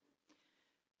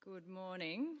Good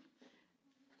morning.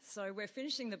 So we're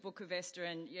finishing the book of Esther,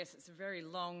 and yes, it's a very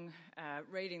long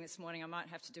reading this morning. I might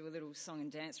have to do a little song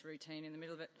and dance routine in the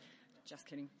middle of it. Just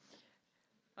kidding.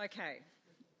 Okay,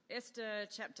 Esther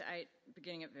chapter 8,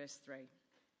 beginning at verse 3.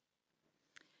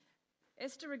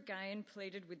 Esther again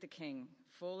pleaded with the king,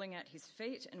 falling at his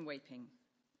feet and weeping.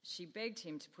 She begged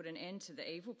him to put an end to the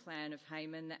evil plan of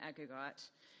Haman the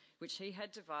Agagite, which he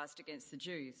had devised against the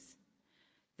Jews.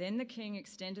 Then the king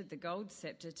extended the gold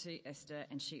scepter to Esther,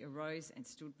 and she arose and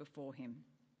stood before him.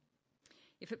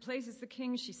 "If it pleases the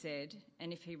king," she said,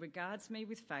 "and if he regards me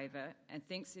with favour and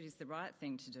thinks it is the right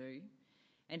thing to do,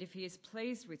 and if he is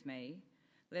pleased with me,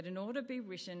 let an order be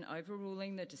written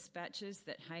overruling the dispatches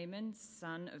that Haman,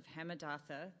 son of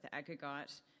Hammedatha the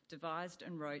Agagite, devised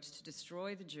and wrote to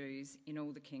destroy the Jews in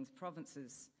all the king's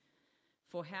provinces.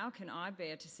 For how can I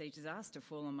bear to see disaster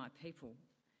fall on my people?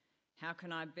 How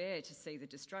can I bear to see the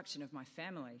destruction of my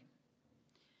family?"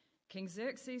 King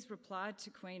Xerxes replied to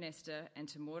Queen Esther and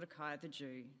to Mordecai the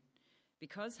Jew,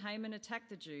 "Because Haman attacked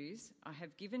the Jews, I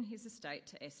have given his estate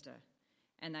to Esther,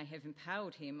 and they have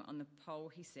impaled him on the pole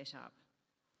he set up.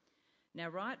 Now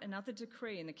write another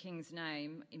decree in the king's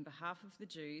name in behalf of the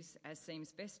Jews as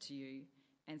seems best to you,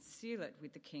 and seal it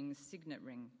with the king's signet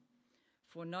ring.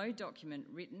 For no document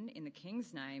written in the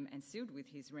king's name and sealed with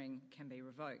his ring can be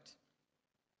revoked."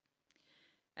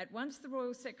 At once the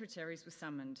royal secretaries were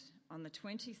summoned on the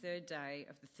 23rd day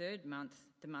of the third month,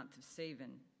 the month of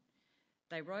Sivan.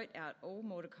 They wrote out all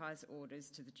Mordecai's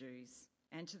orders to the Jews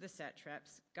and to the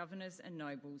satraps, governors and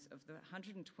nobles of the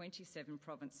 127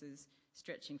 provinces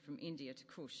stretching from India to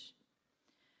Kush.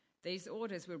 These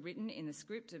orders were written in the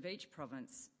script of each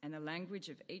province and the language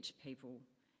of each people,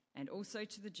 and also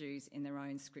to the Jews in their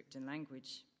own script and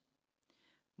language.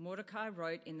 Mordecai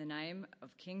wrote in the name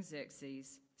of King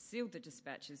Xerxes, sealed the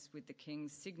dispatches with the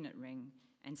king's signet ring,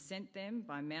 and sent them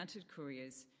by mounted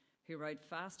couriers who rode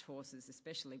fast horses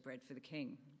especially bred for the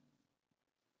king.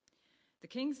 The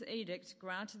king's edict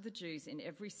granted the Jews in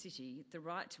every city the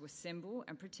right to assemble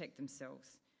and protect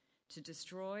themselves, to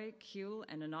destroy, kill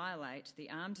and annihilate the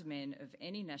armed men of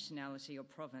any nationality or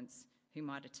province who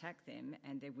might attack them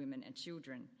and their women and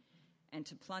children, and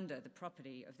to plunder the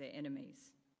property of their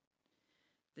enemies.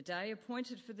 The day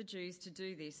appointed for the Jews to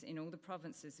do this in all the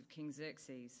provinces of King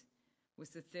Xerxes was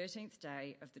the 13th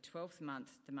day of the 12th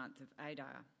month, the month of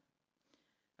Adar.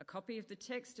 A copy of the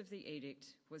text of the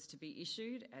edict was to be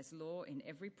issued as law in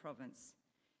every province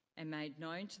and made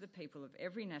known to the people of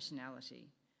every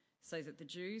nationality, so that the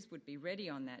Jews would be ready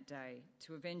on that day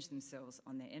to avenge themselves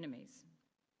on their enemies.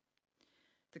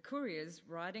 The couriers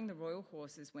riding the royal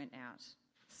horses went out,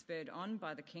 spurred on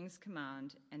by the king's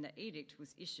command, and the edict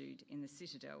was issued in the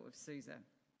citadel of Susa.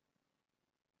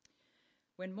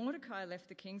 When Mordecai left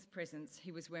the king's presence,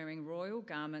 he was wearing royal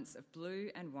garments of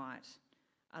blue and white,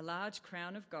 a large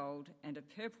crown of gold, and a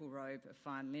purple robe of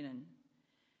fine linen.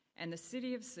 And the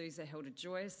city of Susa held a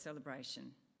joyous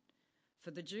celebration.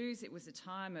 For the Jews it was a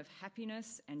time of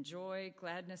happiness and joy,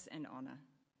 gladness and honour.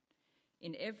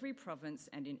 In every province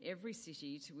and in every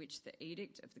city to which the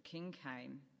edict of the king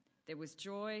came, there was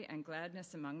joy and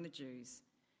gladness among the Jews,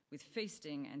 with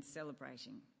feasting and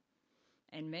celebrating.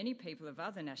 And many people of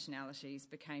other nationalities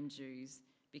became Jews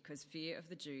because fear of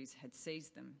the Jews had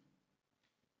seized them.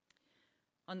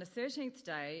 On the 13th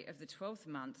day of the 12th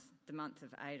month, the month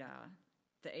of Adar,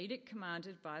 the edict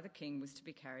commanded by the king was to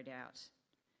be carried out.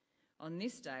 On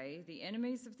this day, the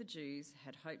enemies of the Jews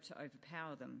had hoped to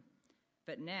overpower them,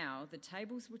 but now the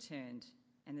tables were turned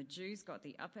and the Jews got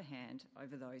the upper hand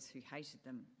over those who hated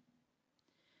them.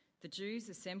 The Jews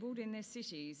assembled in their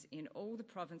cities in all the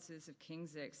provinces of King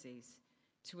Xerxes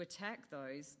to attack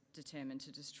those determined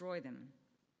to destroy them.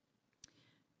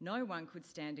 No one could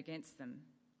stand against them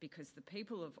because the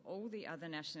people of all the other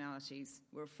nationalities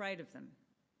were afraid of them.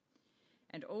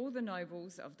 And all the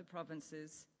nobles of the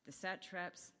provinces, the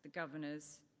satraps, the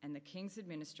governors, and the king's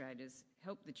administrators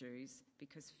helped the Jews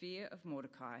because fear of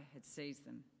Mordecai had seized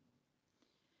them.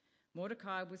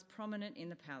 Mordecai was prominent in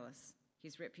the palace.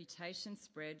 His reputation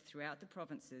spread throughout the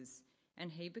provinces,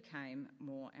 and he became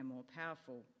more and more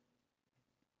powerful.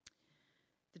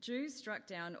 The Jews struck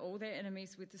down all their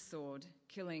enemies with the sword,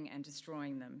 killing and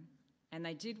destroying them, and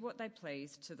they did what they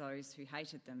pleased to those who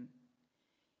hated them.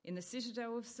 In the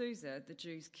citadel of Susa, the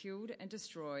Jews killed and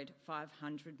destroyed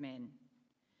 500 men.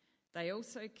 They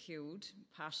also killed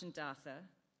Parshandatha,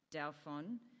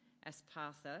 Dalphon,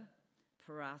 Aspartha,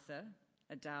 Paratha,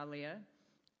 Adalia,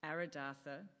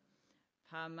 Aradatha,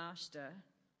 Parmashta,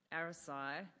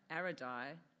 Arasai, Aradai,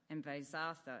 and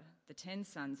Vaizatha, the 10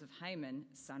 sons of Haman,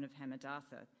 son of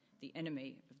Hammedatha, the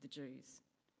enemy of the Jews.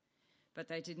 But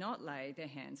they did not lay their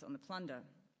hands on the plunder.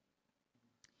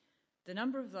 The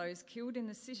number of those killed in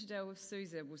the citadel of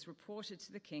Susa was reported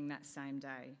to the king that same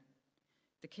day.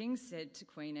 The king said to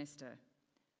Queen Esther,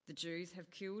 "The Jews have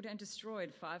killed and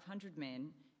destroyed 500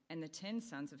 men and the 10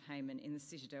 sons of Haman in the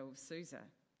citadel of Susa.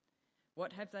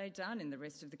 What have they done in the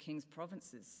rest of the king's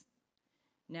provinces?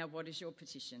 Now what is your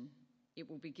petition? It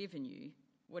will be given you.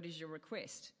 What is your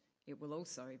request? It will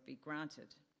also be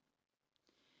granted."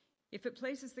 "If it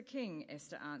pleases the king,"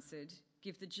 Esther answered,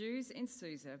 "give the Jews in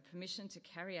Susa permission to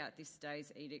carry out this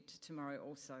day's edict tomorrow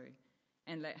also,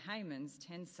 and let Haman's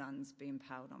 10 sons be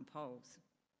impaled on poles."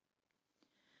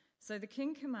 So the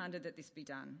king commanded that this be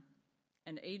done.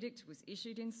 An edict was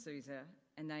issued in Susa,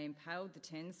 and they impaled the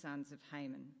 10 sons of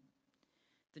Haman.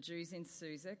 The Jews in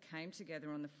Susa came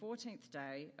together on the 14th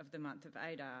day of the month of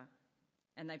Adar,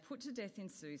 and they put to death in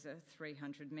Susa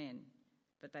 300 men,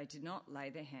 but they did not lay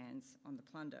their hands on the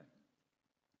plunder.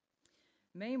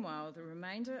 Meanwhile, the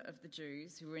remainder of the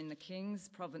Jews who were in the king's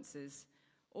provinces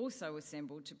also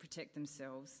assembled to protect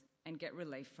themselves and get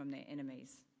relief from their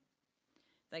enemies.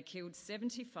 They killed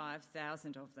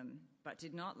 75,000 of them, but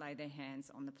did not lay their hands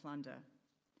on the plunder.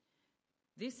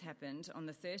 This happened on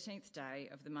the 13th day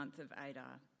of the month of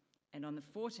Adar, and on the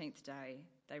 14th day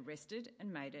they rested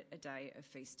and made it a day of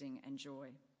feasting and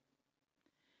joy.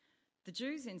 The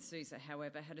Jews in Susa,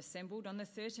 however, had assembled on the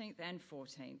 13th and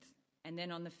 14th, and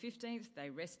then on the 15th they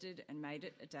rested and made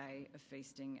it a day of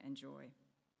feasting and joy.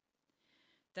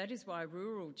 That is why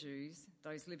rural Jews,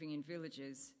 those living in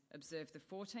villages, observe the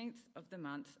 14th of the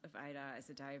month of Adar as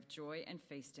a day of joy and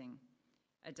feasting,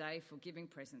 a day for giving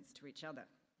presents to each other.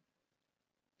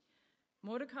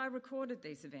 Mordecai recorded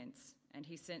these events, and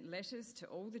he sent letters to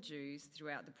all the Jews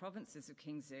throughout the provinces of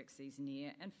King Xerxes,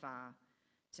 near and far,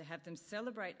 to have them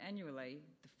celebrate annually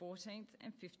the 14th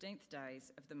and 15th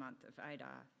days of the month of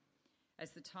Adar,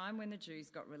 as the time when the Jews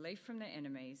got relief from their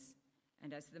enemies,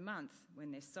 and as the month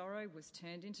when their sorrow was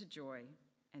turned into joy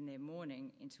and their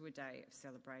mourning into a day of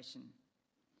celebration.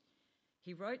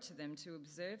 He wrote to them to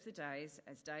observe the days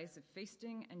as days of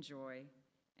feasting and joy,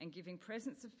 and giving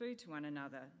presents of food to one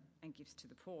another and gifts to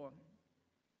the poor.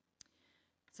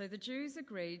 So the Jews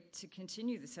agreed to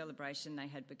continue the celebration they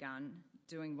had begun,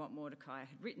 doing what Mordecai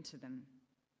had written to them.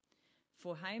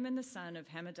 For Haman, the son of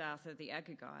Hammedatha the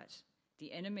Agagite,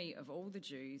 the enemy of all the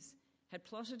Jews, had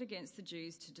plotted against the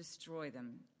Jews to destroy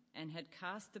them, and had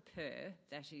cast the pur,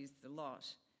 that is, the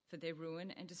lot, for their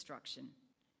ruin and destruction.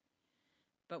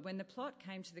 But when the plot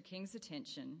came to the king's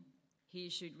attention, he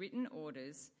issued written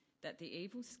orders that the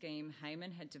evil scheme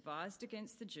Haman had devised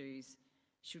against the Jews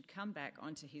should come back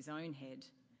onto his own head,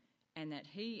 and that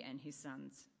he and his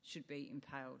sons should be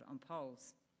impaled on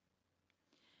poles.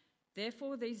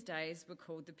 Therefore these days were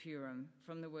called the Purim,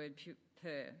 from the word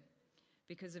pur,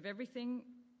 because of everything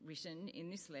written in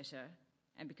this letter,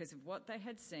 and because of what they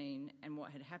had seen and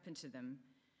what had happened to them.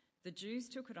 The Jews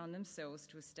took it on themselves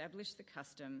to establish the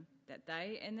custom that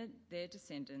they and their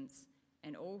descendants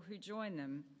and all who join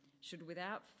them should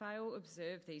without fail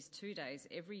observe these 2 days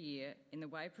every year in the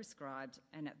way prescribed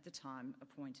and at the time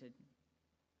appointed.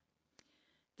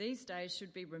 These days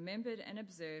should be remembered and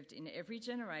observed in every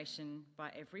generation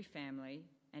by every family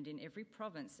and in every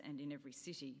province and in every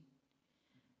city.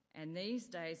 And these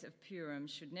days of Purim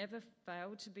should never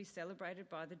fail to be celebrated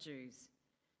by the Jews,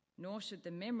 nor should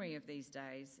the memory of these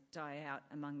days die out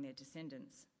among their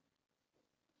descendants.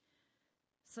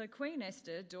 So Queen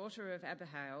Esther, daughter of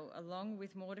Abihail, along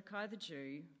with Mordecai the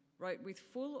Jew, wrote with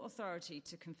full authority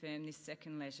to confirm this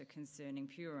second letter concerning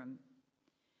Purim.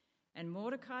 And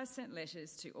Mordecai sent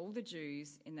letters to all the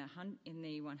Jews in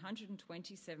the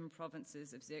 127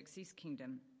 provinces of Xerxes'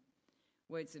 kingdom,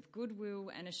 words of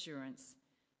goodwill and assurance,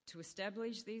 to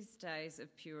establish these days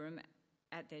of Purim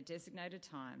at their designated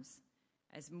times,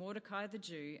 as Mordecai the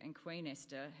Jew and Queen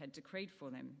Esther had decreed for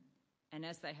them, and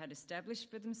as they had established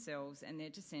for themselves and their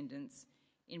descendants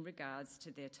in regards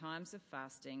to their times of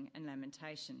fasting and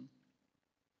lamentation.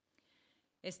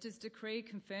 Esther's decree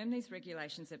confirmed these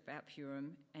regulations about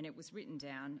Purim, and it was written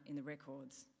down in the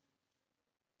records.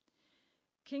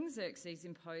 King Xerxes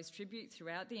imposed tribute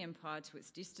throughout the empire to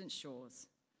its distant shores,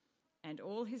 and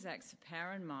all his acts of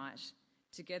power and might,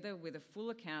 together with a full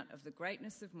account of the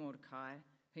greatness of Mordecai,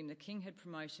 whom the king had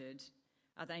promoted,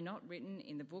 are they not written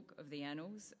in the book of the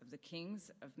annals of the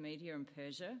kings of Media and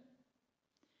Persia?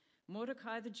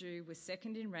 Mordecai the Jew was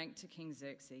second in rank to King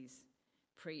Xerxes,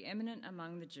 preeminent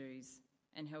among the Jews,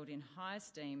 and held in high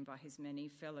esteem by his many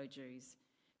fellow Jews,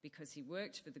 because he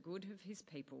worked for the good of his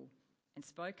people and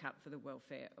spoke up for the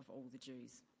welfare of all the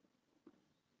Jews.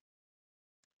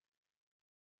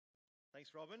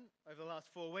 Thanks, Robin. Over the last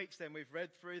 4 weeks, then, we've read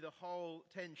through the whole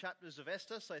 10 chapters of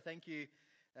Esther, so thank you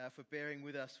for bearing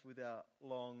with us with our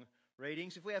long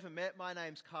readings. If we haven't met, my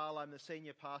name's Carl. I'm the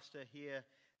senior pastor here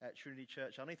at Trinity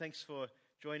Church Only. Thanks for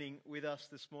joining with us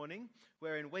this morning.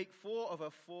 We're in week 4 of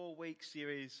a 4-week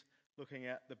series looking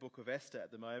at the book of Esther at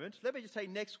the moment. Let me just say,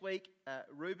 next week,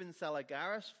 Ruben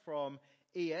Salagaris from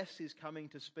ES is coming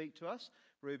to speak to us.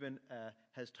 Ruben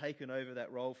has taken over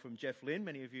that role from Jeff Lynn.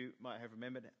 Many of you might have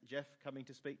remembered Jeff coming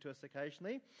to speak to us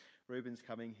occasionally. Ruben's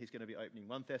coming. He's going to be opening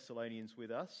 1 Thessalonians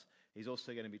with us. He's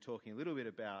also going to be talking a little bit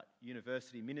about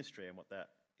university ministry and what that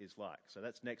is like. So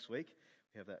that's next week.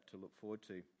 We have that to look forward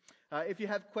to. If you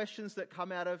have questions that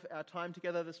come out of our time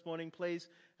together this morning, please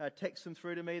text them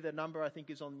through to me. The number, I think,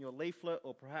 is on your leaflet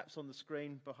or perhaps on the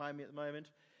screen behind me at the moment.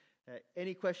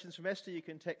 Any questions from Esther, you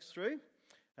can text through.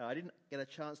 I didn't get a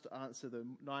chance to answer the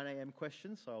 9 a.m.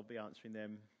 questions, so I'll be answering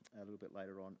them a little bit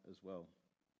later on as well.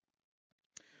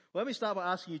 Well, let me start by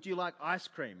asking you, do you like ice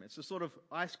cream? It's the sort of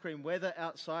ice cream weather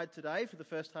outside today for the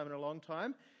first time in a long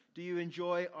time. Do you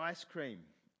enjoy ice cream?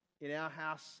 In our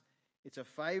house, it's a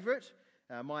favourite.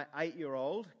 My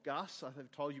 8-year-old, Gus, I have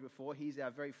told you before, he's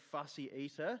our very fussy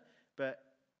eater, but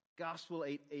Gus will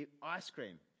eat ice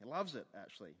cream. He loves it,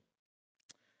 actually.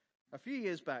 A few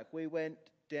years back, we went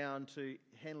down to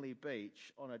Henley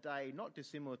Beach on a day not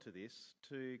dissimilar to this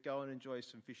to go and enjoy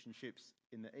some fish and chips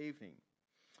in the evening.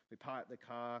 We parked the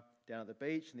car down at the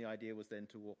beach, and the idea was then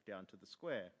to walk down to the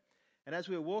square. And as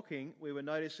we were walking, we were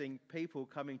noticing people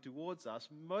coming towards us.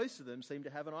 Most of them seemed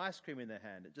to have an ice cream in their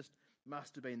hand. It just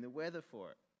must have been the weather for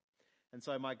it. And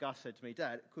so my Gus said to me,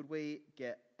 "Dad, could we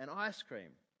get an ice cream?"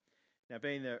 Now,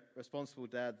 being the responsible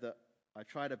dad that I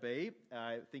try to be,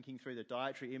 thinking through the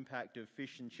dietary impact of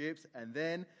fish and chips and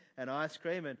then an ice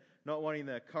cream, and not wanting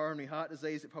the coronary heart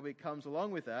disease that probably comes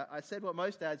along with that, I said what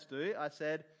most dads do. I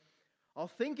said, I'll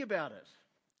think about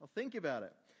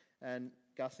it. And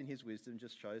Gus, in his wisdom,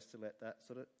 just chose to let that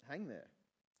sort of hang there.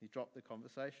 He dropped the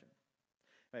conversation.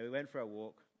 We went for our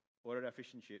walk, ordered our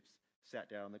fish and chips, sat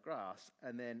down on the grass,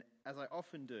 and then, as I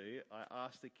often do, I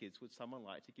asked the kids, would someone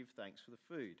like to give thanks for the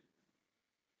food?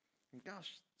 And Gus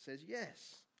says,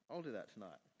 yes, I'll do that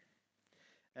tonight.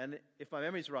 And if my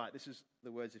memory's right, this is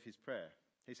the words of his prayer.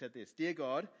 He said this: "Dear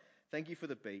God, thank you for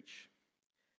the beach.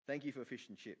 Thank you for fish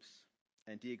and chips.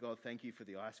 And dear God, thank you for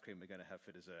the ice cream we're going to have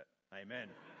for dessert. Amen."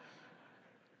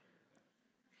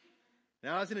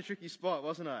 Now, I was in a tricky spot,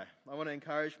 wasn't I? I want to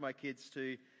encourage my kids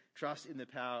to trust in the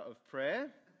power of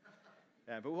prayer.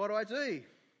 But what do?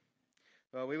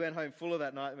 Well, we went home fuller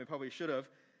that night than we probably should have.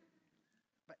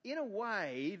 But in a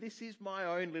way, this is my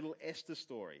own little Esther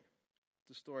story. It's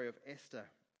the story of Esther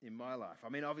in my life. I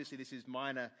mean, obviously this is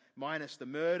minus the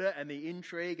murder and the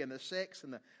intrigue and the sex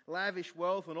and the lavish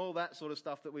wealth and all that sort of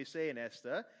stuff that we see in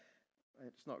Esther.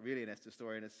 It's not really an Esther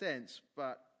story in a sense,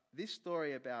 but this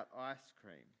story about ice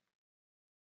cream,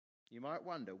 you might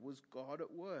wonder, was God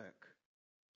at work?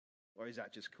 Or is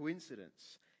that just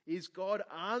coincidence? Is God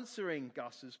answering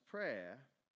Gus's prayer?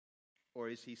 Or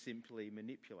is he simply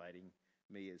manipulating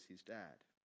me as his dad?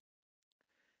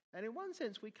 And in one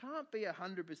sense, we can't be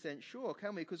 100% sure,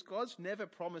 can we? Because God's never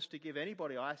promised to give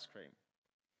anybody ice cream.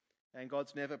 And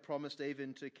God's never promised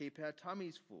even to keep our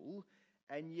tummies full.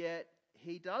 And yet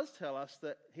he does tell us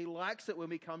that he likes it when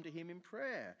we come to him in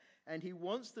prayer. And he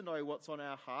wants to know what's on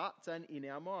our hearts and in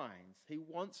our minds. He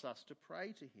wants us to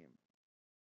pray to him.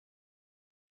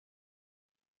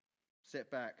 Step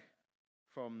back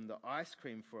from the ice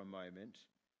cream for a moment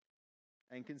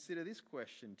and consider this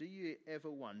question: do you ever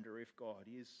wonder if God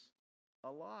is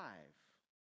alive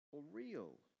or real?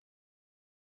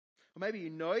 Or maybe you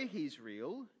know he's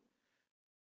real,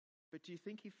 but do you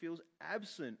think he feels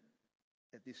absent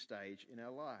at this stage in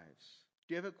our lives?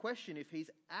 Do you ever question if he's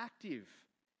active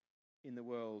in the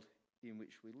world in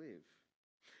which we live?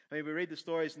 I mean, we read the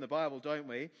stories in the Bible, don't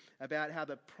we, about how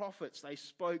the prophets, they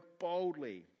spoke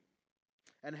boldly,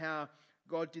 and how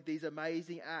God did these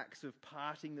amazing acts of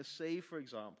parting the sea, for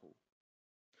example,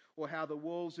 or how the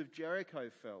walls of Jericho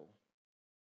fell.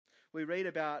 We read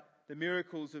about the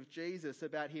miracles of Jesus,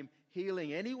 about him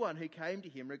healing anyone who came to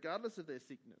him regardless of their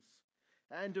sickness,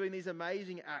 and doing these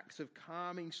amazing acts of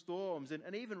calming storms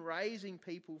and even raising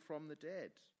people from the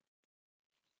dead.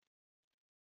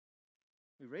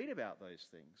 We read about those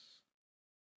things,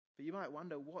 but you might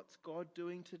wonder, what's God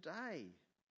doing today?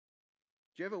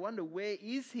 Do you ever wonder, where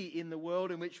is he in the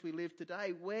world in which we live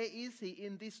today? Where is he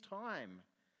in this time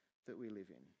that we live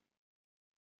in?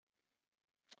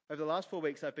 Over the last 4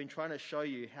 weeks, I've been trying to show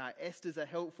you how Esther's a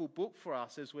helpful book for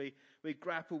us as we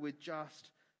grapple with just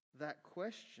that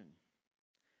question.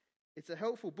 It's a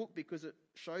helpful book because it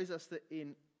shows us that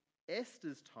in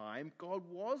Esther's time, God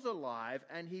was alive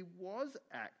and he was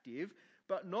active,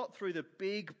 but not through the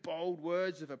big, bold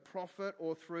words of a prophet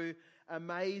or through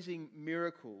amazing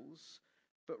miracles,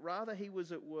 but rather he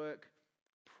was at work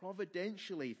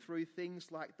providentially through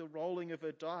things like the rolling of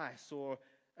a dice or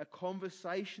a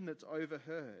conversation that's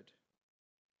overheard.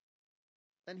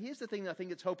 And here's the thing that I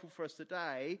think it's helpful for us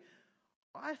today.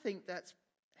 I think that's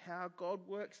how God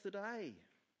works today.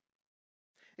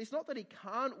 It's not that he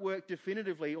can't work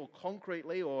definitively or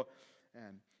concretely or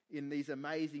in these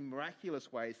amazing,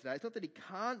 miraculous ways today. It's not that he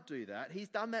can't do that. He's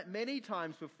done that many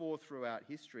times before throughout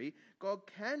history. God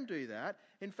can do that.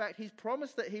 In fact, he's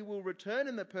promised that he will return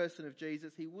in the person of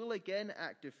Jesus. He will again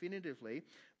act definitively.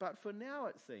 But for now,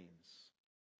 it seems,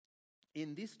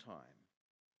 in this time,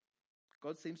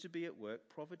 God seems to be at work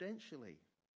providentially.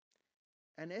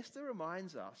 And Esther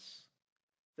reminds us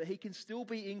that he can still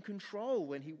be in control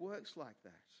when he works like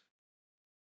that.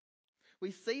 We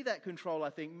see that control,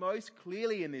 I think, most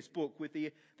clearly in this book with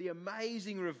the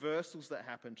amazing reversals that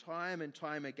happen time and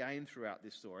time again throughout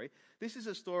this story. This is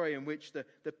a story in which the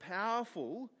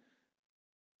powerful,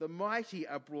 the mighty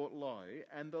are brought low,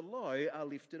 and the low are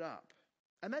lifted up.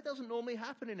 And that doesn't normally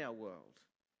happen in our world.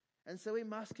 And so we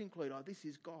must conclude, this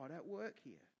is God at work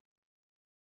here.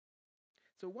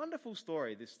 It's a wonderful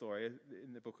story, this story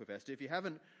in the book of Esther. If you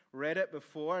haven't read it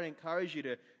before, I encourage you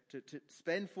to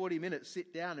spend 40 minutes,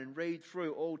 sit down and read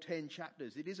through all 10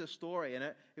 chapters. It is a story, and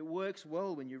it works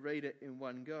well when you read it in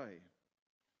one go.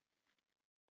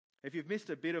 If you've missed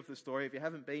a bit of the story, if you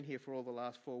haven't been here for all the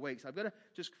last 4 weeks, I'm going to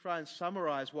just try and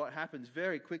summarize what happens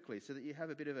very quickly so that you have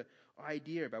a bit of an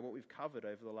idea about what we've covered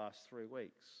over the last 3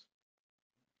 weeks.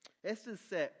 Esther's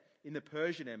set in the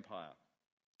Persian Empire.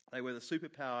 They were the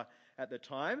superpower at the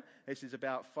time. This is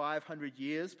about 500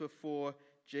 years before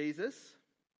Jesus.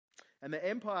 And the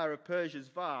empire of Persia is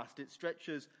vast. It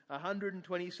stretches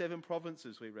 127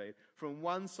 provinces, we read, from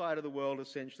one side of the world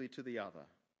essentially to the other.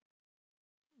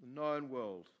 The known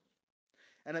world.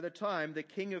 And at the time, the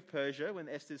king of Persia, when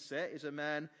Esther's set, is a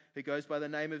man who goes by the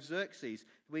name of Xerxes.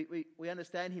 We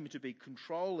understand him to be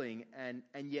controlling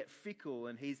and yet fickle,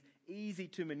 and he's easy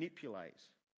to manipulate.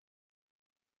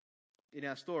 In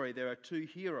our story, there are 2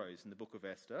 heroes in the book of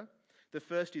Esther. The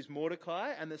first is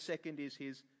Mordecai, and the second is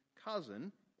his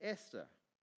cousin, Esther.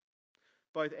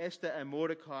 Both Esther and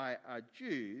Mordecai are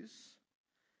Jews,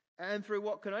 and through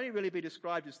what can only really be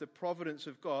described as the providence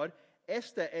of God,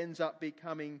 Esther ends up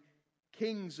becoming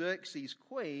King Xerxes'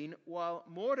 queen, while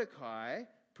Mordecai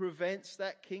prevents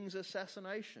that king's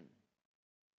assassination.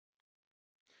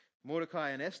 Mordecai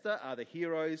and Esther are the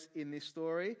heroes in this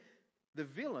story. The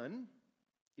villain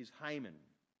is Haman.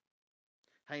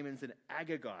 Haman's an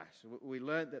Agagite. We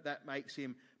learnt that makes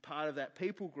him part of that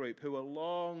people group who are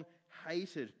long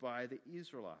hated by the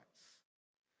Israelites,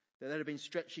 that had been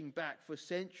stretching back for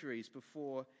centuries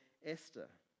before Esther.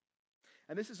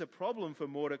 And this is a problem for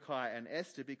Mordecai and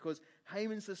Esther because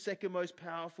Haman's the second most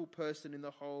powerful person in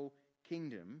the whole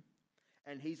kingdom,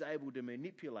 and he's able to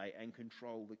manipulate and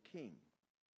control the king.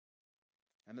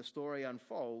 And the story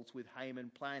unfolds with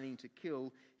Haman planning to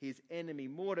kill his enemy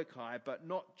Mordecai, but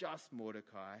not just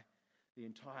Mordecai, the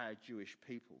entire Jewish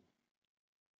people.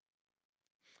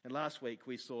 And last week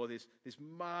we saw this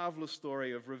marvellous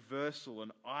story of reversal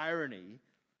and irony.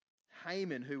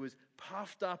 Haman, who was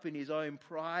puffed up in his own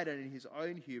pride and in his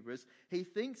own hubris, he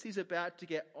thinks he's about to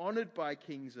get honoured by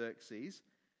King Xerxes,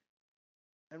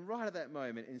 and right at that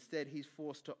moment, instead, he's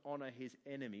forced to honour his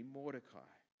enemy Mordecai.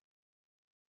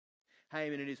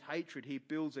 Haman, in his hatred, he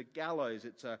builds a gallows.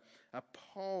 It's a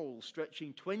pole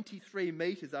stretching 23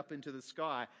 metres up into the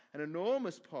sky, an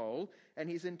enormous pole, and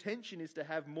his intention is to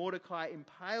have Mordecai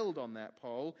impaled on that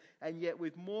pole. And yet,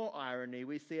 with more irony,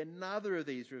 we see another of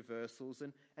these reversals,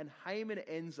 and Haman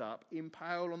ends up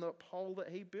impaled on the pole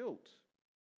that he built.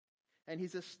 And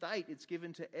his estate is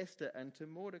given to Esther and to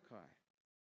Mordecai.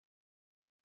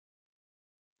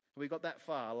 We got that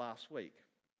far last week,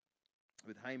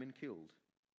 with Haman killed.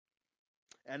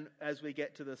 And as we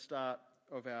get to the start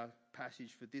of our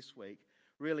passage for this week,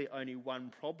 really only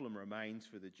one problem remains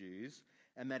for the Jews,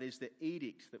 and that is the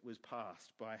edict that was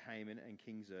passed by Haman and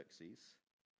King Xerxes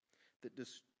that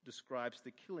describes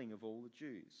the killing of all the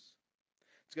Jews.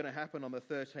 It's going to happen on the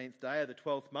 13th day of the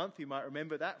 12th month. You might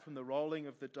remember that from the rolling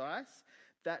of the dice.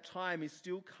 That time is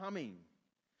still coming.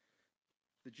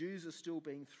 The Jews are still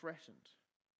being threatened.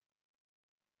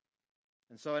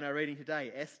 And so in our reading today,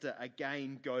 Esther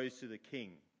again goes to the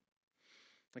king.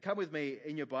 Now come with me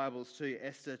in your Bibles to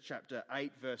Esther chapter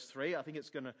 8, verse 3. I think it's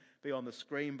going to be on the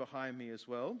screen behind me as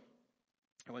well.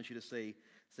 I want you to see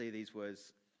these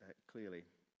words clearly.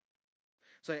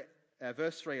 So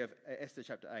verse 3 of Esther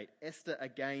chapter 8, Esther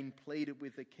again pleaded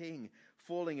with the king.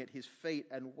 Falling at his feet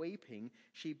and weeping,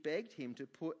 she begged him to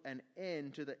put an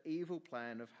end to the evil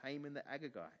plan of Haman the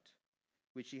Agagite,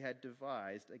 which he had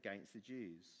devised against the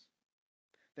Jews.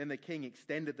 Then the king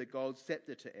extended the gold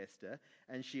scepter to Esther,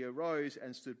 and she arose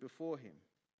and stood before him.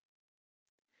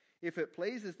 If it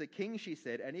pleases the king, she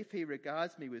said, and if he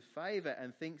regards me with favour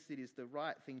and thinks it is the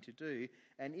right thing to do,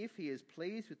 and if he is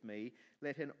pleased with me,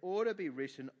 let an order be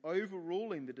written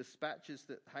overruling the dispatches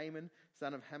that Haman,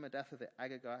 son of Hammedatha the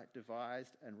Agagite,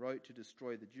 devised and wrote to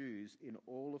destroy the Jews in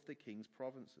all of the king's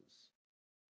provinces.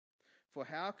 For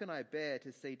how can I bear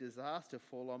to see disaster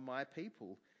fall on my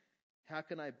people? How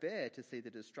can I bear to see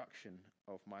the destruction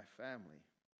of my family?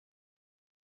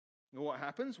 What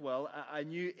happens? Well, a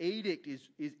new edict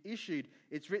is issued.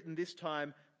 It's written this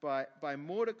time by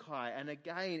Mordecai, and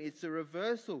again, it's a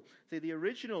reversal. See, the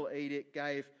original edict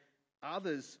gave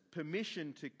others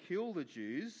permission to kill the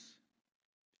Jews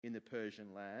in the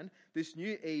Persian land. This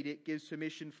new edict gives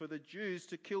permission for the Jews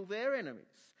to kill their enemies.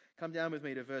 Come down with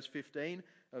me to verse 15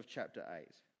 of chapter 8.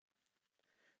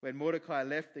 When Mordecai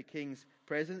left the king's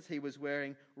presence, he was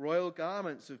wearing royal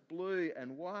garments of blue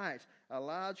and white, a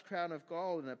large crown of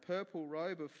gold and a purple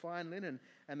robe of fine linen,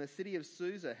 and the city of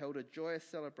Susa held a joyous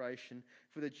celebration.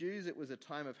 For the Jews it was a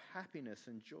time of happiness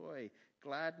and joy,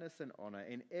 gladness and honour.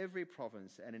 In every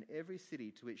province and in every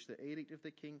city to which the edict of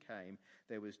the king came,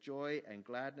 there was joy and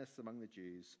gladness among the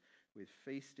Jews, with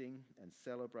feasting and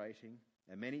celebrating,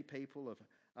 and many people of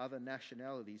other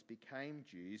nationalities became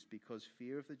Jews because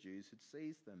fear of the Jews had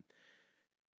seized them.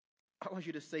 I want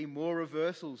you to see more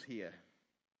reversals here.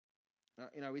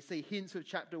 We see hints of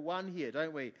chapter 1 here,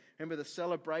 don't we? Remember the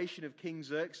celebration of King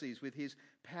Xerxes with his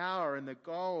power and the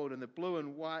gold and the blue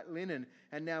and white linen.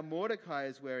 And now Mordecai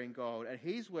is wearing gold and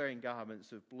he's wearing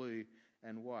garments of blue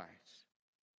and white.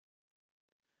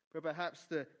 But perhaps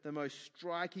the most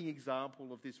striking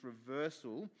example of this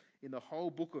reversal in the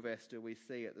whole book of Esther we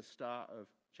see at the start of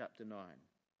chapter 9. Let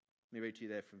me read to you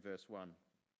there from verse 1.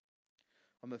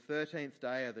 On the 13th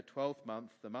day of the 12th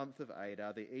month, the month of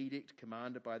Adar, the edict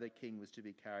commanded by the king was to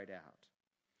be carried out.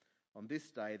 On this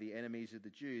day, the enemies of the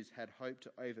Jews had hoped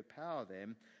to overpower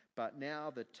them, but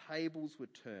now the tables were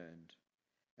turned,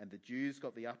 and the Jews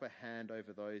got the upper hand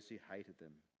over those who hated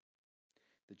them.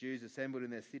 The Jews assembled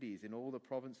in their cities in all the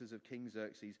provinces of King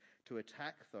Xerxes to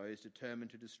attack those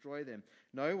determined to destroy them.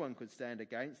 No one could stand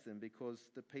against them because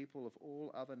the people of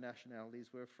all other nationalities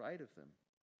were afraid of them.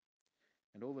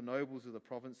 And all the nobles of the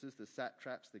provinces, the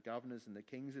satraps, the governors, and the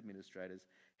king's administrators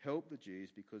helped the Jews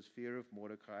because fear of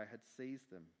Mordecai had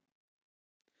seized them.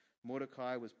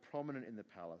 Mordecai was prominent in the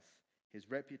palace. His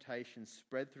reputation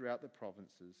spread throughout the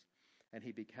provinces, and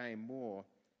he became more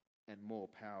and more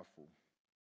powerful.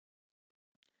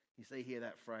 You see here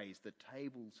that phrase, the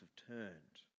tables have turned.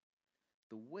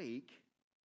 The weak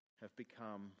have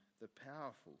become the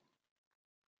powerful.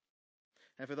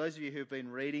 And for those of you who have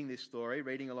been reading this story,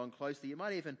 reading along closely, you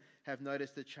might even have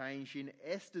noticed a change in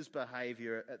Esther's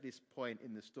behaviour at this point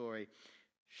in the story.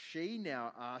 She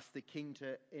now asked the king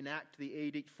to enact the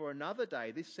edict for another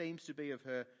day. This seems to be of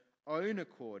her own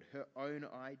accord, her own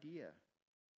idea.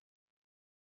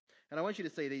 And I want you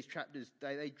to see these chapters,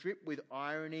 they drip with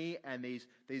irony, and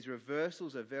these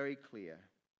reversals are very clear.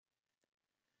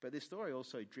 But this story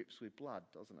also drips with blood,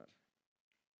 doesn't it?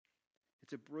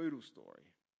 It's a brutal story.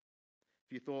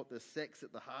 If you thought the sex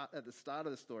at the start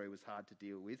of the story was hard to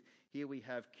deal with, here we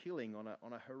have killing on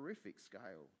a horrific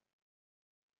scale.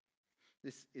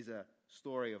 This is a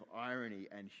story of irony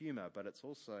and humour, but it's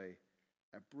also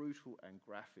a brutal and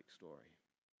graphic story.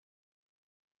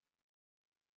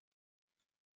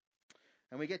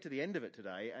 And we get to the end of it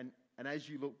today, and as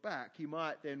you look back, you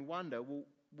might then wonder, well,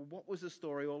 what was the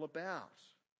story all about?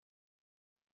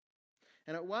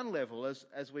 And at one level,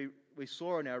 as we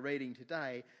saw in our reading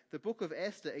today, the book of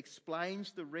Esther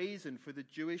explains the reason for the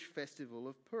Jewish festival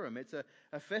of Purim. It's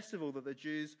a festival that the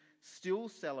Jews still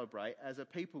celebrate as a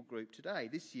people group today.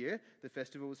 This year, the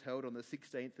festival was held on the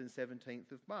 16th and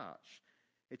 17th of March.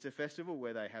 It's a festival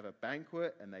where they have a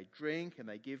banquet and they drink and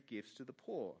they give gifts to the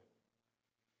poor.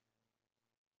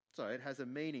 So it has a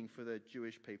meaning for the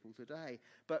Jewish people today.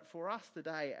 But for us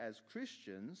today as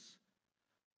Christians,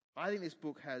 I think this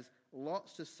book has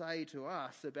lots to say to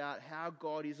us about how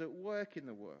God is at work in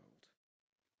the world.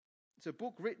 It's a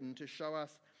book written to show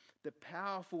us the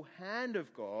powerful hand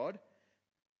of God,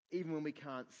 even when we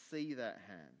can't see that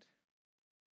hand.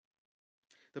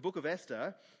 The book of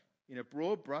Esther, in a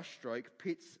broad brushstroke,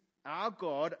 pits our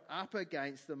God up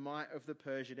against the might of the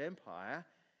Persian Empire,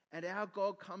 and our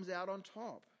God comes out on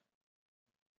top.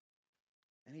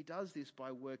 And he does this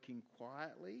by working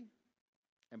quietly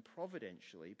and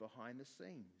providentially behind the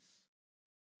scenes.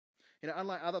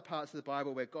 Unlike other parts of the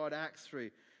Bible where God acts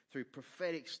through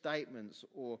prophetic statements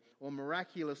or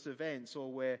miraculous events,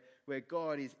 or where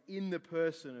God is in the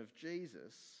person of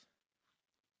Jesus,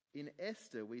 in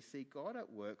Esther we see God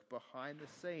at work behind the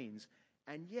scenes,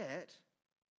 and yet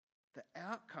the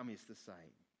outcome is the same.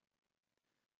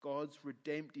 God's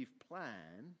redemptive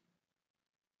plan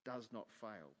does not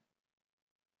fail.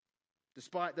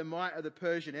 Despite the might of the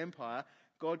Persian Empire,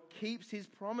 God keeps his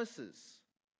promises.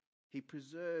 He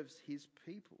preserves his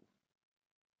people.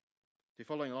 If you're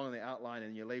following along in the outline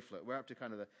in your leaflet, we're up to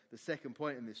kind of the second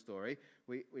point in this story.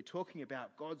 We're talking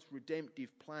about God's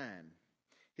redemptive plan.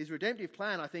 His redemptive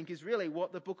plan, I think, is really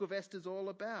what the book of Esther is all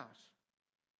about.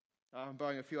 I'm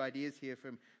borrowing a few ideas here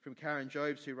from Karen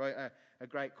Jobes, who wrote a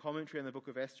great commentary on the book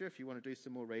of Esther. If you want to do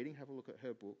some more reading, have a look at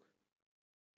her book.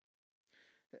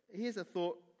 Here's a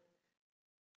thought.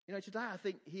 Today I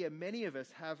think here many of us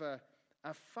have a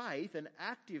faith, an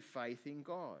active faith in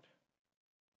God.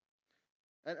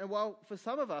 And while for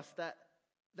some of us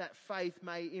that faith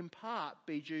may in part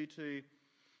be due to,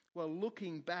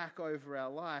 looking back over our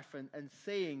life and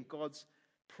seeing God's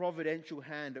providential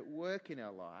hand at work in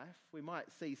our life, we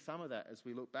might see some of that as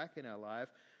we look back in our life.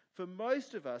 For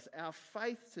most of us, our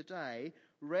faith today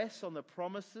rests on the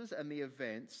promises and the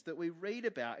events that we read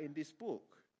about in this book.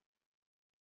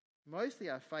 Mostly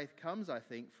our faith comes, I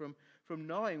think, from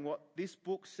knowing what this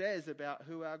book says about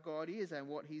who our God is and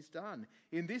what he's done.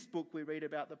 In this book we read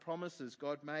about the promises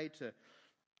God made to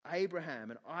Abraham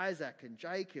and Isaac and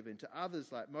Jacob and to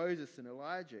others like Moses and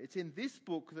Elijah. It's in this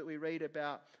book that we read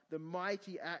about the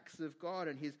mighty acts of God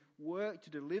and his work to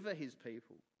deliver his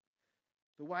people.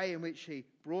 The way in which he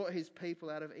brought his people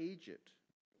out of Egypt.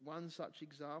 One such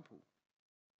example.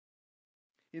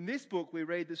 In this book we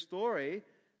read the story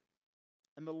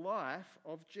and the life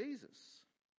of Jesus.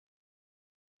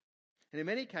 And in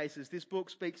many cases, this book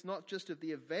speaks not just of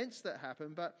the events that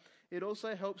happen, but it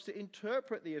also helps to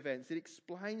interpret the events. It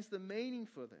explains the meaning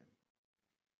for them.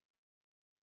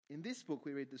 In this book,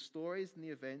 we read the stories and the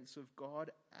events of God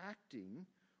acting,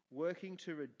 working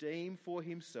to redeem for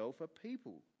himself a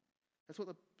people. That's what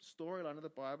the storyline of the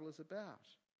Bible is about.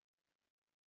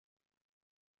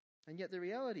 And yet the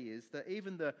reality is that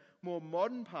even the more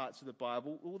modern parts of the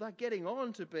Bible, they're getting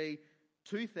on to be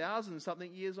 2,000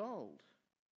 something years old.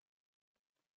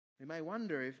 We may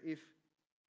wonder if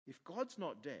God's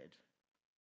not dead,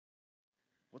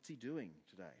 what's he doing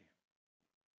today?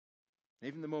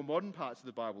 Even the more modern parts of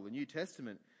the Bible, the New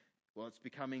Testament, it's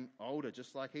becoming older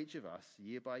just like each of us,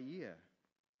 year by year.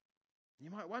 You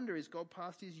might wonder, is God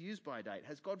past his use-by date?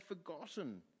 Has God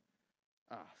forgotten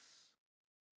us?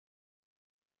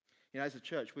 As a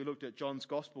church, we looked at John's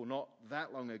Gospel not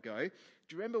that long ago.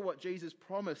 Do you remember what Jesus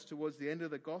promised towards the end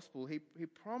of the Gospel? He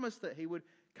promised that he would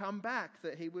come back,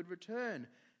 that he would return.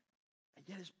 And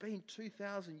yet it's been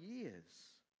 2,000 years.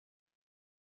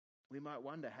 We might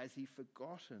wonder, has he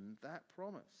forgotten that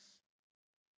promise?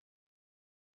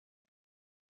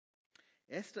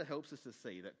 Esther helps us to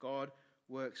see that God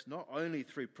works not only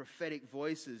through prophetic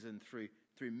voices and through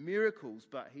miracles,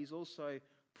 but he's also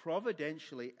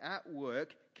providentially at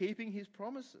work keeping his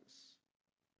promises.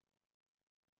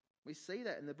 We see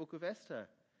that in the book of Esther.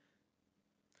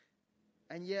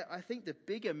 And yet I think the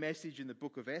bigger message in the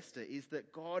book of Esther is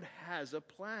that God has a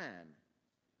plan.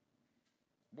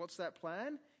 What's that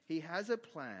plan? He has a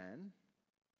plan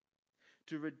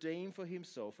to redeem for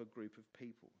himself a group of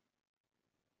people.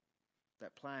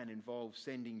 That plan involves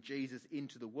sending Jesus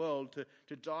into the world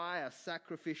to die a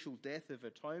sacrificial death of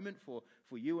atonement for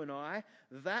you and I.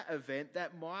 That event,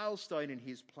 that milestone in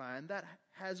his plan, that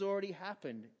has already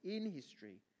happened in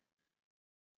history.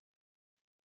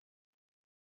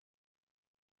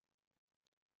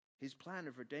 His plan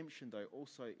of redemption, though,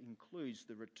 also includes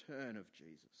the return of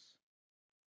Jesus.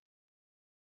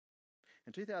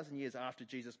 And 2,000 years after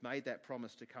Jesus made that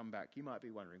promise to come back, you might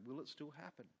be wondering, will it still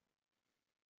happen?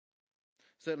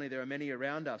 Certainly there are many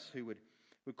around us who would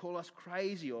call us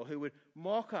crazy, or who would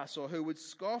mock us, or who would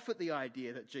scoff at the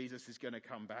idea that Jesus is going to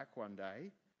come back one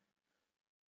day.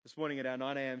 This morning at our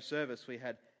 9 a.m. service, we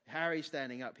had Harry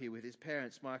standing up here with his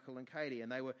parents, Michael and Katie,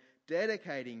 and they were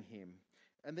dedicating him.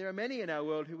 And there are many in our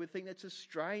world who would think that's a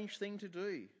strange thing to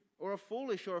do, or a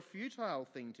foolish or a futile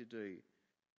thing to do,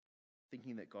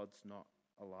 thinking that God's not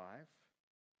alive,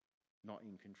 not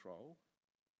in control.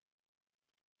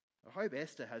 I hope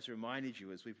Esther has reminded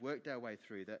you as we've worked our way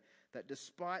through that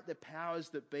despite the powers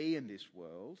that be in this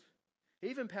world,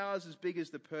 even powers as big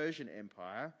as the Persian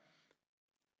Empire,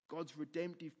 God's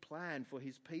redemptive plan for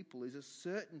his people is a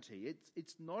certainty.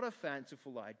 It's not a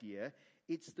fanciful idea,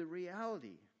 it's the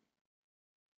reality.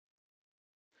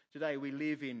 Today we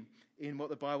live in what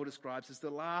the Bible describes as the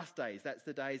last days. That's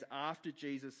the days after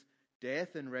Jesus'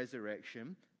 death and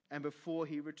resurrection and before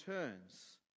he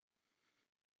returns.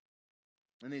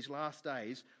 In these last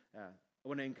days, I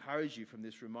want to encourage you from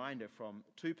this reminder from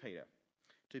 2 Peter.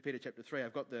 2 Peter chapter 3.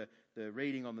 I've got the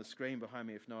reading on the screen behind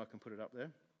me if Noah can put it up there.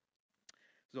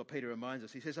 This is what Peter reminds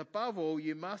us. He says, above all,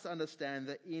 you must understand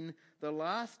that in the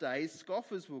last days,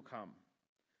 scoffers will come,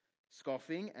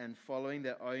 scoffing and following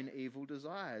their own evil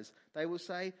desires. They will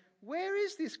say, where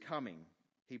is this coming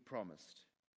he promised?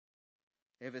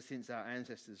 Ever since our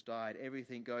ancestors died,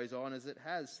 everything goes on as it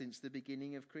has since the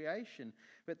beginning of creation.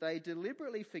 But they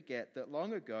deliberately forget that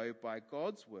long ago, by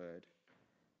God's word,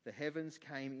 the heavens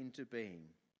came into being,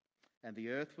 and the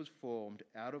earth was formed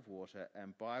out of water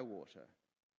and by water.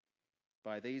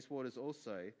 By these waters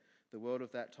also, the world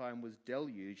of that time was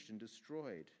deluged and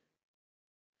destroyed.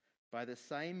 By the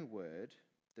same word,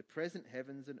 the present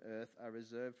heavens and earth are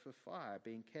reserved for fire,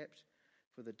 being kept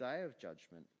for the day of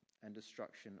judgment and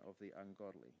destruction of the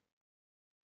ungodly.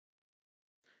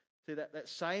 See, that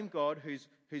same God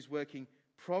who's working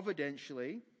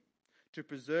providentially to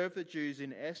preserve the Jews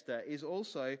in Esther is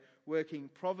also working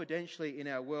providentially in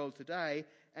our world today,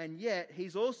 and yet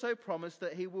he's also promised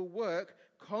that he will work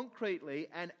concretely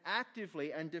and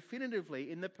actively and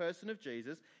definitively in the person of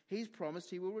Jesus. He's promised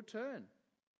he will return,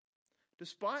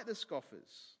 despite the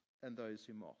scoffers and those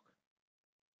who mock.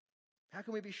 How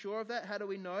can we be sure of that? How do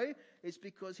we know? It's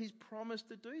because he's promised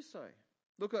to do so.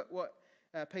 Look at what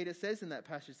Peter says in that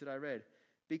passage that I read.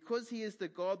 Because he is the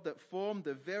God that formed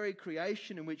the very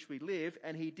creation in which we live,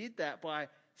 and he did that by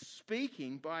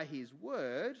speaking by his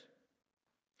word.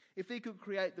 If he could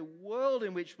create the world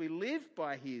in which we live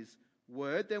by his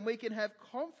word, then we can have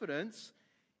confidence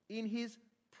in his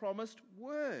promised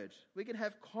word. We can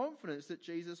have confidence that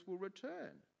Jesus will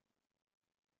return.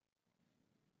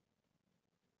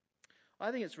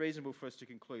 I think it's reasonable for us to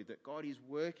conclude that God is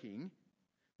working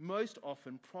most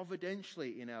often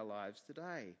providentially in our lives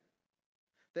today.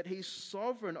 That he's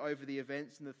sovereign over the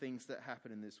events and the things that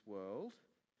happen in this world.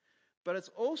 But it's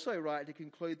also right to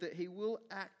conclude that he will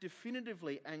act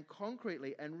definitively and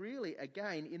concretely and really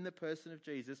again in the person of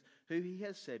Jesus, who he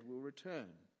has said will return.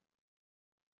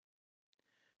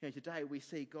 You know, today we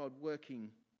see God working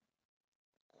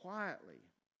quietly.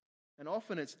 And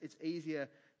often it's easier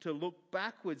to look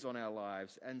backwards on our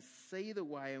lives and see the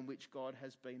way in which God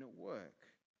has been at work.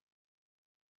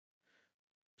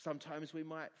 Sometimes we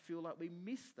might feel like we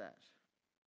miss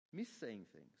seeing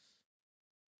things.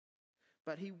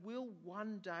 But he will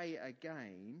one day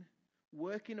again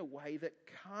work in a way that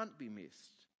can't be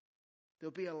missed.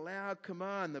 There'll be a loud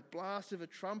command, the blast of a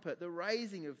trumpet, the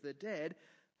raising of the dead.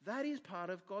 That is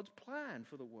part of God's plan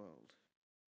for the world.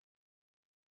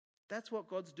 That's what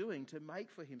God's doing to make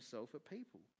for himself a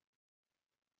people.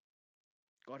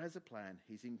 God has a plan.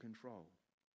 He's in control.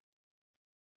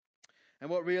 And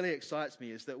what really excites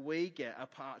me is that we get a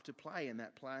part to play in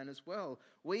that plan as well.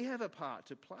 We have a part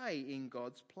to play in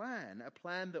God's plan, a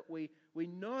plan that we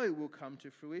know will come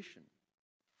to fruition.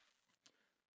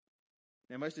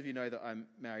 Now, most of you know that I'm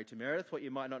married to Meredith. What you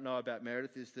might not know about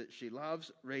Meredith is that she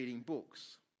loves reading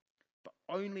books, but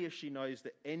only if she knows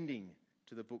the ending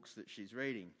to the books that she's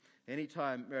reading.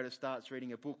 Anytime Meredith starts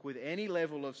reading a book with any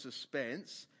level of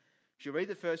suspense, she'll read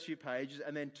the first few pages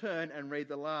and then turn and read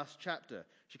the last chapter.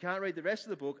 She can't read the rest of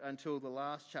the book until the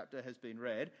last chapter has been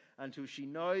read, until she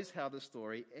knows how the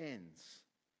story ends.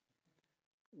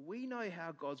 We know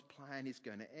how God's plan is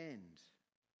going to end.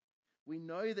 We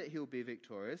know that he'll be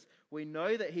victorious. We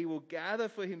know that he will gather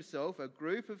for himself a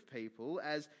group of people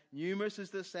as numerous as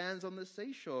the sands on the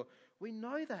seashore. We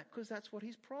know that because that's what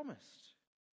he's promised.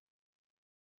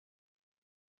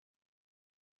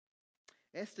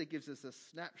 Esther gives us a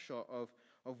snapshot of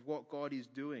what God is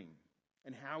doing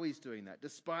and how he's doing that,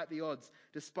 despite the odds,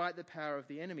 despite the power of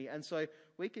the enemy. And so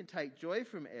we can take joy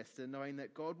from Esther knowing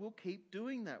that God will keep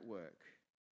doing that work,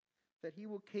 that he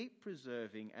will keep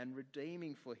preserving and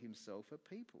redeeming for himself a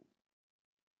people.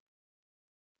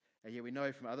 And yet we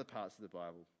know from other parts of the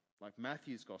Bible, like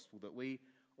Matthew's gospel, that we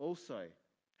also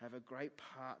have a great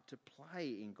part to play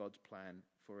in God's plan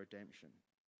for redemption.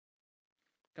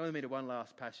 Come with me to one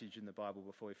last passage in the Bible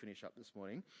before we finish up this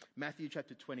morning. Matthew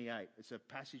chapter 28. It's a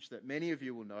passage that many of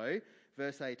you will know.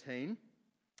 Verse 18.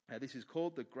 This is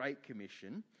called the Great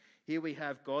Commission. Here we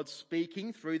have God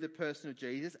speaking through the person of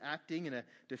Jesus, acting in a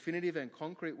definitive and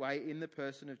concrete way in the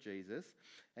person of Jesus.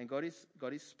 And God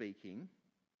is speaking.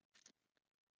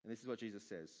 And this is what Jesus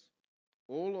says.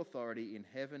 All authority in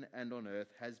heaven and on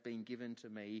earth has been given to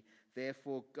me.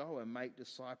 Therefore go and make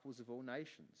disciples of all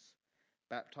nations,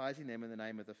 baptizing them in the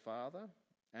name of the Father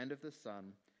and of the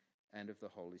Son and of the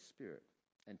Holy Spirit,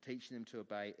 and teaching them to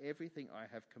obey everything I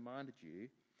have commanded you,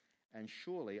 and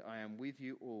surely I am with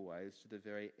you always to the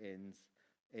very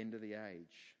end of the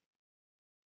age.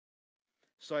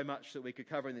 So much that we could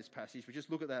cover in this passage. We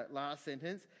just look at that last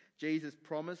sentence. Jesus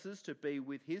promises to be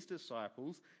with his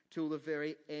disciples till the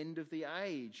very end of the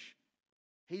age.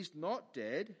 He's not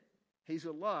dead. He's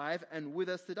alive and with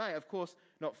us today. Of course,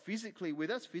 not physically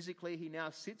with us. Physically, he now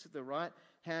sits at the right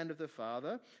hand of the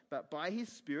Father. But by his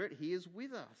Spirit, he is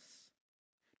with us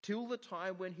till the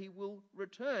time when he will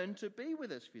return to be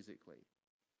with us physically.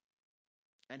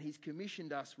 And he's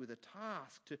commissioned us with a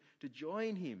task to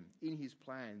join him in his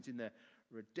plans, in the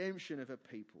redemption of a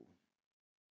people.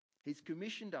 He's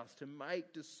commissioned us to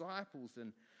make disciples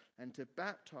and to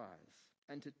baptize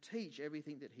and to teach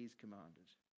everything that he's commanded.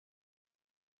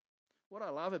 What I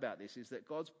love about this is that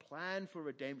God's plan for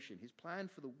redemption, his plan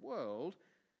for the world,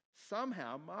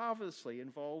 somehow marvelously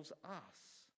involves us.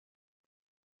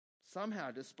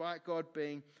 Somehow, despite God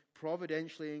being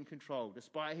providentially in control,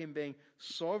 despite him being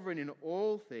sovereign in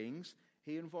all things,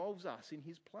 he involves us in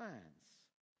his plans.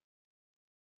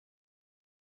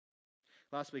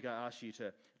 Last week I asked you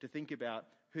to think about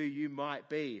who you might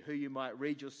be, who you might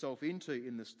read yourself into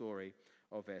in the story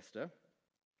of Esther.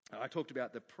 I talked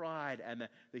about the pride and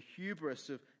the hubris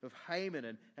of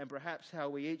Haman and perhaps how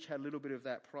we each had a little bit of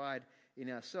that pride in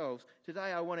ourselves.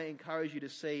 Today I want to encourage you to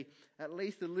see at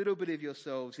least a little bit of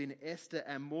yourselves in Esther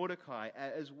and Mordecai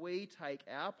as we take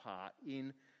our part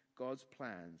in God's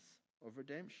plans of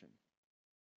redemption.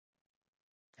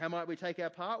 How might we take our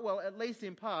part? Well, at least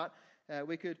in part,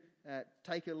 we could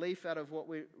take a leaf out of what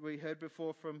we heard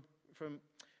before from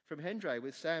Hendray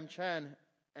with Sam Chan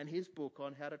and his book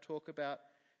on how to talk about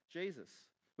Jesus.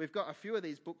 We've got a few of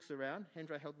these books around.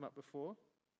 Hendray held them up before.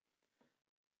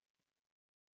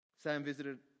 Sam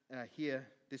visited here,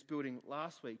 this building,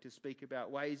 last week to speak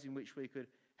about ways in which we could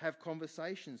have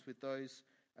conversations with those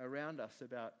around us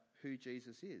about who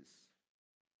Jesus is.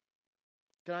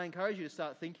 Can I encourage you to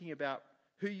start thinking about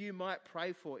who you might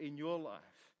pray for in your life,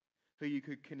 who you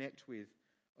could connect with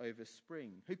over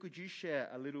spring? Who could you share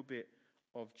a little bit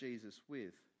of Jesus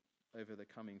with over the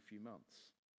coming few months?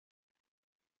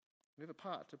 We have a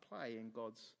part to play in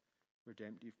God's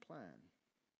redemptive plan.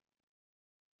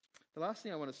 The last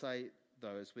thing I want to say,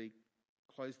 though, as we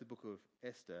close the book of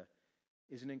Esther,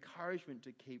 is an encouragement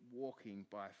to keep walking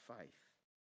by faith.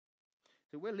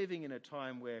 So we're living in a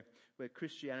time where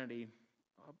Christianity,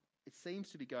 it seems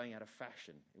to be going out of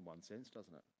fashion in one sense,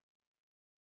 doesn't it?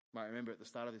 You might remember at the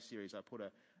start of this series, I put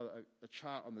a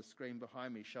chart on the screen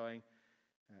behind me showing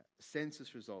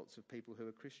census results of people who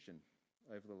are Christian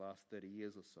over the last 30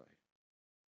 years or so.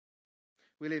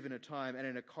 We live in a time and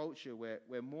in a culture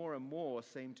where more and more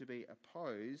seem to be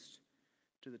opposed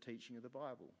to the teaching of the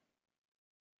Bible.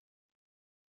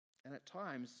 And at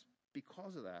times,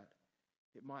 because of that,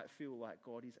 it might feel like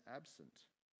God is absent.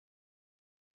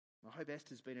 I hope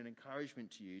Esther's been an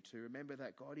encouragement to you to remember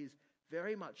that God is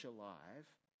very much alive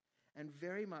and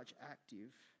very much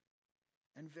active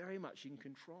and very much in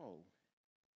control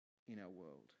in our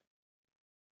world.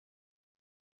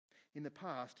 In the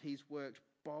past, he's worked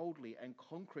boldly and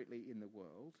concretely in the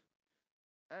world,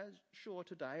 as sure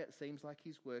today it seems like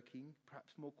he's working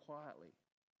perhaps more quietly,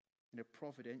 in a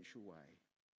providential way.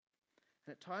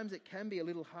 And at times it can be a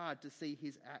little hard to see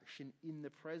his action in the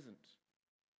present.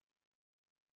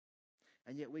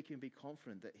 And yet we can be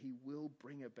confident that he will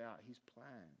bring about his plans.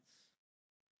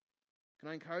 Can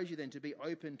I encourage you then to be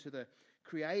open to the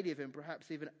creative and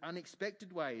perhaps even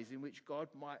unexpected ways in which God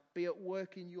might be at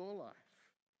work in your life,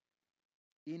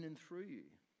 in and through you.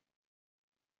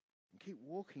 And keep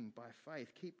walking by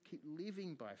faith. Keep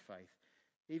living by faith,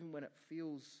 even when it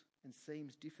feels and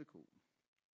seems difficult.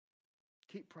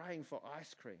 Keep praying for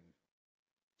ice cream,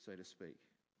 so to speak.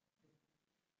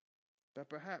 But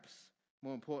perhaps,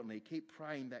 more importantly, keep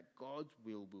praying that God's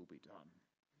will be done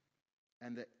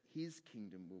and that his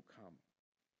kingdom will come.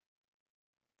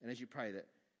 And as you pray,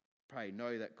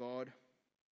 know that God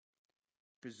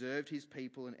preserved his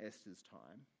people in Esther's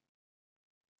time,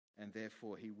 and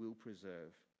therefore he will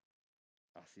preserve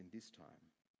us in this time,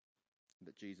 and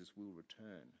that Jesus will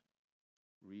return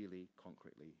really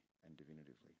concretely and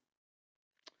definitively.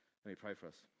 Let me pray for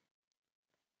us.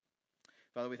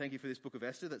 Father, we thank you for this book of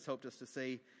Esther that's helped us to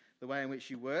see the way in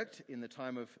which you worked in the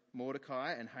time of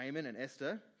Mordecai and Haman and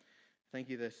Esther. Thank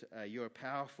you that you're a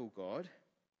powerful God,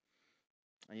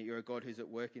 and yet you're a God who's at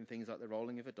work in things like the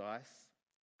rolling of a dice,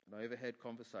 an overhead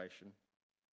conversation,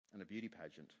 and a beauty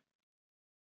pageant.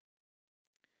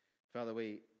 Father,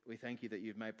 we thank you that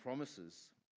you've made promises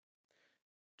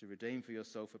to redeem for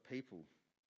yourself a people.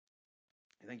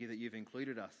 Thank you that you've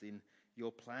included us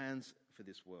your plans for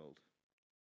this world.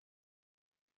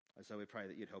 And so we pray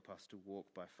that you'd help us to walk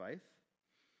by faith,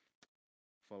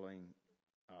 following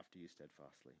after you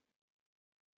steadfastly.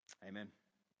 Amen.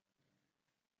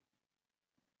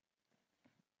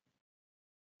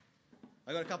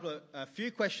 I've got a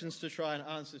few questions to try and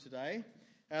answer today.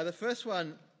 The first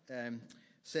one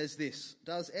says this: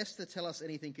 does Esther tell us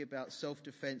anything about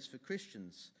self-defense for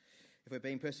Christians? If we're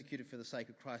being persecuted for the sake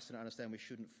of Christ and understand we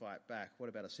shouldn't fight back, what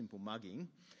about a simple mugging?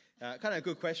 Kind of a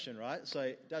good question, right?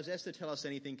 So does Esther tell us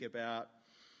anything about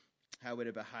how we're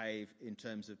to behave in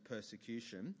terms of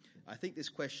persecution? I think this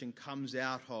question comes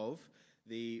out of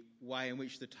the way in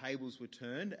which the tables were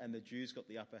turned and the Jews got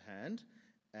the upper hand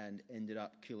and ended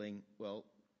up killing,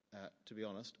 to be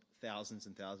honest, thousands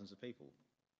and thousands of people.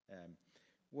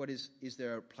 Is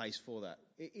there a place for that?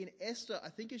 In Esther, I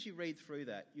think as you read through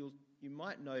that, you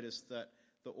might notice that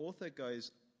the author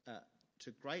goes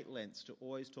to great lengths to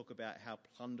always talk about how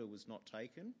plunder was not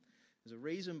taken. There's a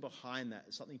reason behind that.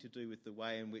 It's something to do with the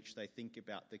way in which they think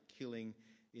about the killing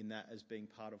in that as being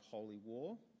part of holy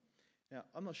war. Now,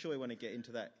 I'm not sure we want to get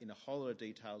into that in a whole lot of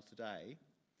detail today,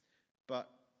 but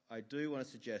I do want to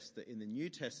suggest that in the New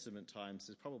Testament times,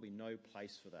 there's probably no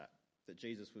place for that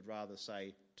Jesus would rather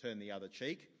say, turn the other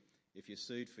cheek. If you're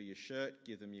sued for your shirt,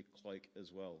 give them your cloak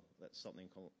as well. That's something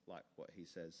like what he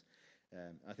says.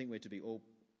 I think we're to be all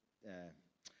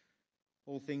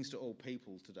things to all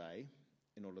people today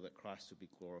in order that Christ would be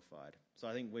glorified. So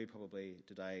I think we probably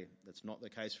today, that's not the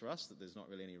case for us, that there's not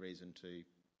really any reason to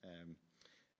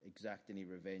exact any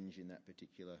revenge in that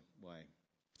particular way.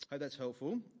 I hope that's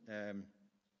helpful.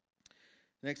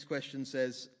 Next question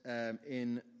says,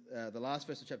 in the last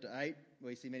verse of chapter 8,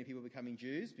 we see many people becoming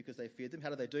Jews because they feared them. How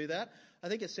do they do that? I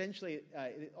think essentially,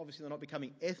 obviously they're not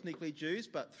becoming ethnically Jews,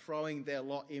 but throwing their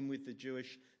lot in with the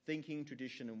Jewish thinking,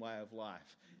 tradition and way of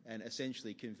life, and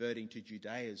essentially converting to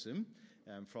Judaism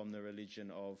from the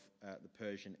religion of the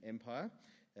Persian Empire.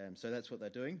 So that's what they're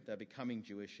doing. They're becoming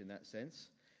Jewish in that sense.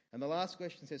 And the last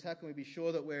question says, how can we be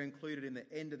sure that we're included in the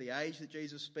end of the age that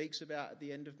Jesus speaks about at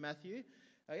the end of Matthew?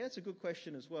 That's a good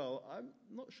question as well. I'm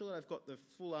not sure that I've got the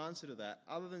full answer to that,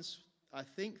 other than I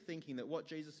think thinking that what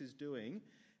Jesus is doing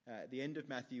at the end of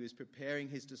Matthew is preparing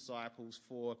his disciples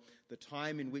for the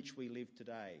time in which we live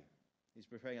today. He's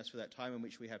preparing us for that time in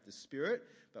which we have the Spirit,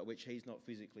 but which he's not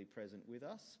physically present with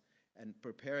us, and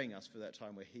preparing us for that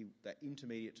time that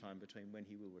intermediate time between when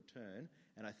he will return.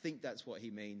 And I think that's what he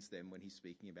means then when he's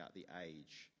speaking about the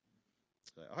age.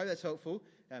 So I hope that's helpful.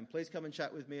 Please come and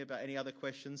chat with me about any other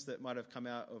questions that might have come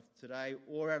out of today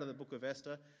or out of the book of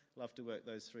Esther. Love to work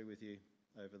those through with you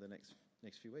over the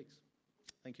next few weeks.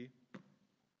 Thank you.